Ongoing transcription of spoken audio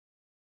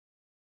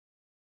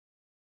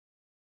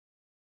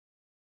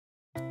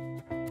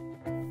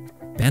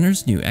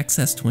Banner's new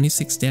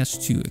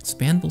XS26-2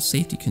 expandable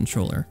safety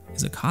controller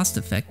is a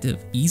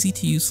cost-effective,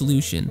 easy-to-use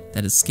solution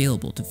that is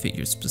scalable to fit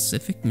your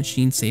specific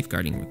machine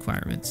safeguarding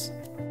requirements.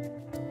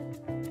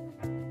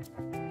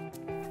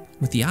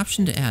 With the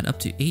option to add up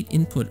to 8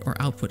 input or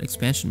output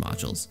expansion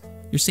modules,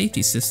 your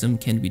safety system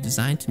can be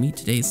designed to meet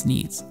today's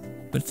needs,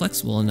 but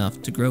flexible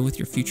enough to grow with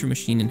your future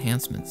machine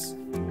enhancements.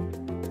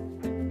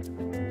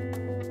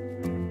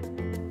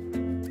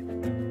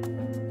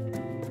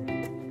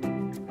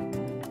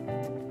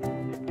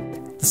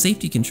 The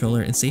safety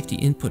controller and safety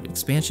input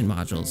expansion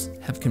modules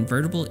have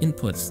convertible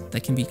inputs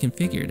that can be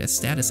configured as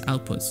status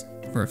outputs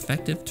for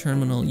effective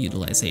terminal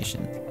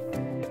utilization.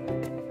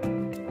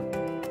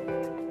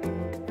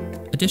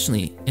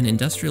 Additionally, an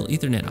industrial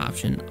Ethernet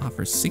option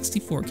offers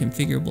 64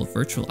 configurable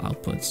virtual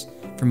outputs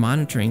for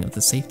monitoring of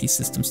the safety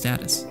system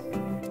status.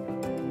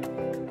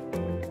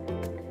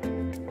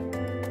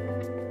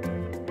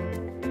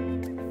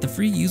 The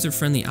free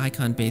user-friendly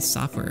icon-based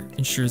software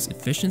ensures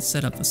efficient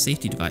setup of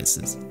safety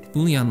devices,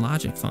 Boolean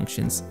logic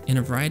functions, and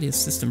a variety of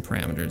system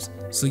parameters,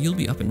 so you'll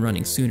be up and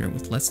running sooner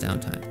with less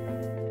downtime.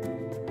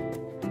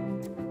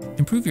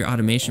 Improve your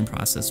automation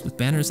process with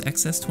Banner's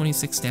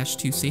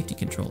XS26-2 safety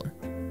controller.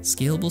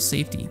 Scalable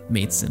safety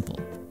made simple.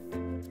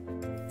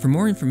 For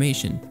more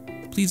information,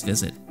 please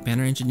visit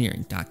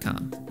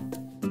bannerengineering.com.